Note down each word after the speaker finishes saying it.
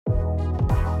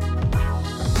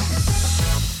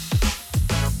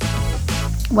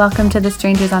Welcome to the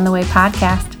Strangers on the Way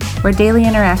podcast, where daily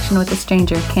interaction with a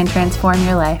stranger can transform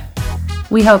your life.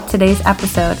 We hope today's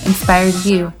episode inspires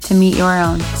you to meet your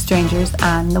own strangers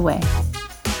on the way.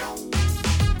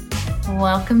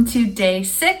 Welcome to day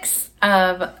 6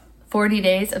 of 40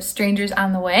 days of Strangers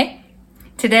on the Way.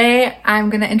 Today, I'm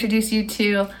going to introduce you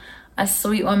to a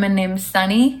sweet woman named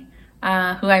Sunny, who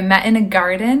I met in a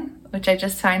garden, which I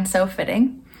just find so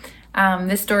fitting.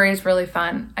 This story is really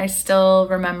fun. I still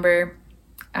remember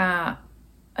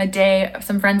a day,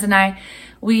 some friends and I,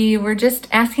 we were just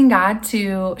asking God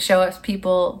to show us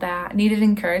people that needed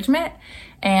encouragement,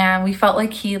 and we felt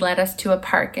like He led us to a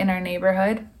park in our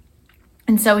neighborhood.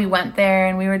 And so we went there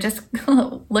and we were just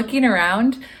looking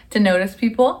around to notice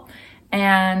people,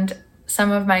 and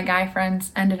some of my guy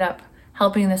friends ended up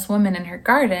helping this woman in her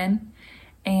garden,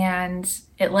 and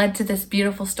it led to this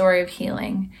beautiful story of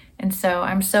healing. And so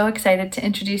I'm so excited to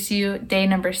introduce you, day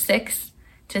number 6,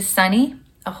 to Sunny,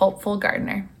 a hopeful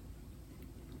gardener.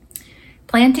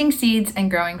 Planting seeds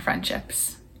and growing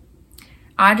friendships.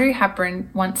 Audrey Hepburn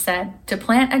once said, "To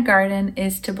plant a garden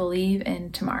is to believe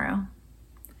in tomorrow."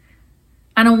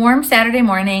 On a warm Saturday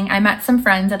morning, I met some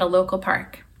friends at a local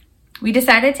park. We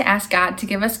decided to ask God to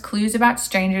give us clues about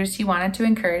strangers He wanted to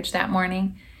encourage that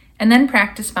morning, and then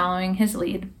practice following His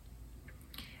lead.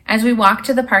 As we walked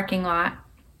to the parking lot,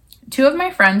 2 of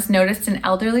my friends noticed an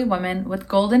elderly woman with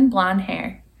golden blonde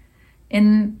hair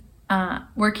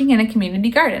working in a community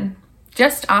garden,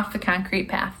 just off the concrete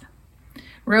path.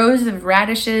 Rows of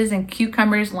radishes and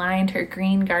cucumbers lined her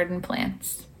green garden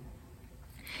plants.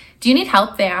 "Do you need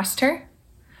help?" they asked her.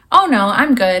 "Oh no,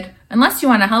 I'm good. Unless you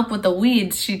want to help with the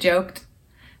weeds," she joked.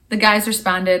 The guys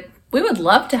responded, "We would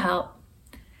love to help."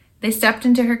 They stepped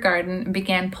into her garden and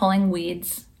began pulling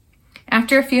weeds.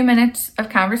 After a few minutes of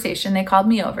conversation, they called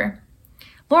me over.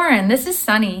 "Lauren, this is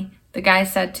Sunny," the guy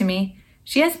said to me.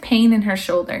 "She has pain in her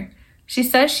shoulder. She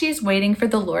says she is waiting for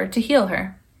the Lord to heal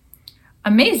her."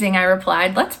 "Amazing," I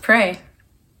replied. "Let's pray."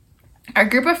 Our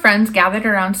group of friends gathered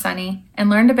around Sunny and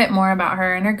learned a bit more about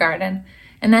her and her garden,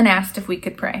 and then asked if we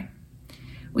could pray.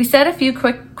 We said a few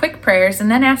quick prayers and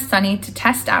then asked Sunny to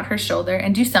test out her shoulder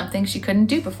and do something she couldn't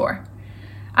do before.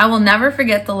 I will never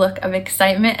forget the look of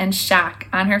excitement and shock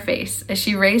on her face as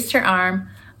she raised her arm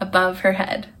above her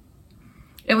head.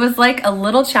 It was like a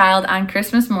little child on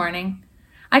Christmas morning.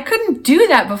 "I couldn't do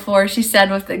that before," she said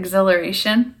with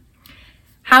exhilaration.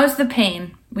 "How's the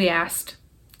pain?" we asked.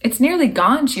 "It's nearly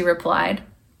gone," she replied.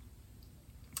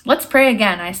 "Let's pray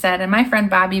again," I said, and my friend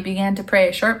Bobby began to pray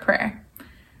a short prayer.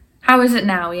 "How is it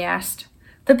now?" we asked.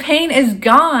 "The pain is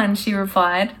gone," she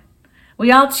replied. We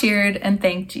all cheered and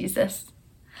thanked Jesus.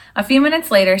 A few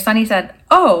minutes later, Sunny said,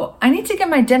 "Oh, I need to get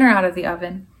my dinner out of the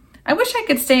oven. I wish I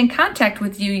could stay in contact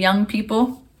with you young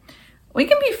people." "We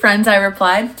can be friends," I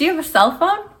replied. "Do you have a cell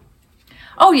phone?"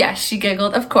 "Oh yes," she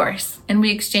giggled, "of course," and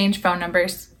we exchanged phone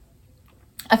numbers.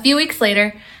 A few weeks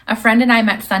later, a friend and I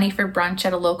met Sunny for brunch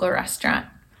at a local restaurant.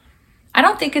 "I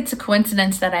don't think it's a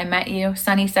coincidence that I met you,"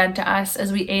 Sunny said to us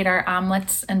as we ate our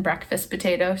omelets and breakfast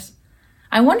potatoes.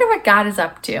 "I wonder what God is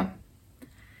up to."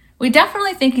 "We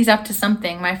definitely think He's up to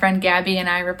something," my friend Gabby and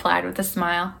I replied with a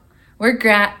smile. We're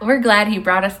glad He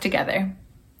brought us together."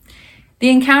 The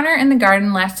encounter in the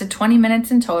garden lasted 20 minutes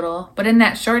in total, but in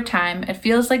that short time, it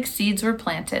feels like seeds were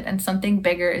planted and something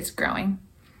bigger is growing.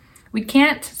 We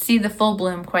can't see the full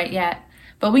bloom quite yet,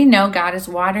 but we know God is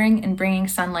watering and bringing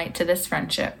sunlight to this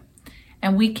friendship,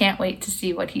 and we can't wait to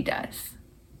see what He does.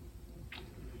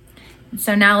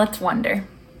 So now let's wonder.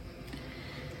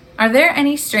 Are there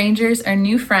any strangers or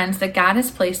new friends that God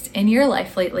has placed in your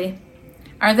life lately?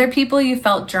 Are there people you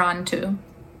felt drawn to?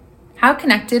 How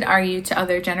connected are you to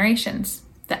other generations?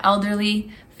 The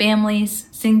elderly, families,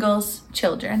 singles,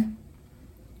 children?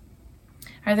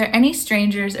 Are there any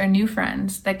strangers or new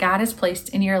friends that God has placed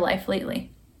in your life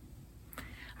lately?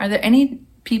 Are there any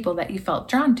people that you felt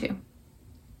drawn to?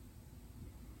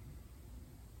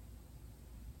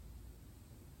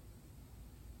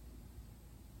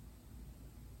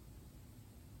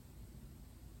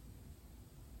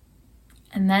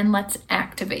 And then let's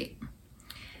activate.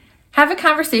 Have a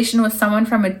conversation with someone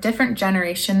from a different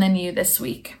generation than you this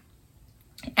week.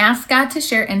 Ask God to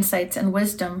share insights and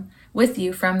wisdom with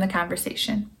you from the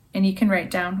conversation, and you can write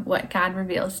down what God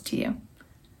reveals to you.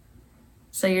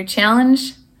 So your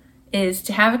challenge is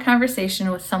to have a conversation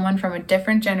with someone from a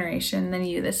different generation than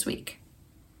you this week.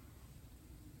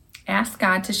 Ask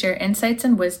God to share insights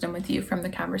and wisdom with you from the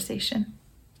conversation.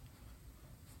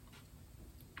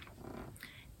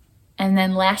 And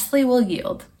then lastly, we'll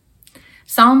yield.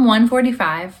 Psalm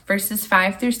 145, verses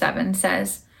 5 through 7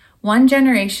 says, "One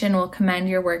generation will commend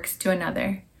your works to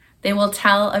another. They will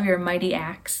tell of your mighty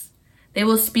acts. They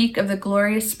will speak of the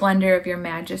glorious splendor of your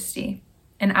majesty,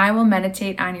 and I will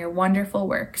meditate on your wonderful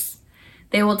works.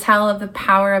 They will tell of the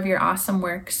power of your awesome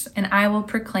works, and I will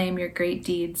proclaim your great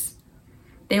deeds.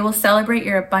 They will celebrate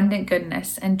your abundant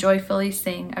goodness and joyfully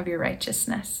sing of your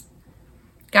righteousness.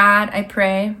 God, I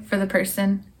pray for the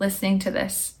person listening to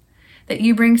this, that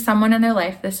you bring someone in their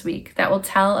life this week that will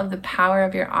tell of the power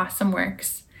of your awesome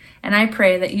works. And I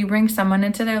pray that you bring someone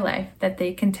into their life that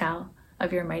they can tell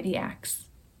of your mighty acts.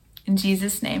 In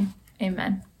Jesus' name,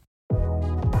 amen.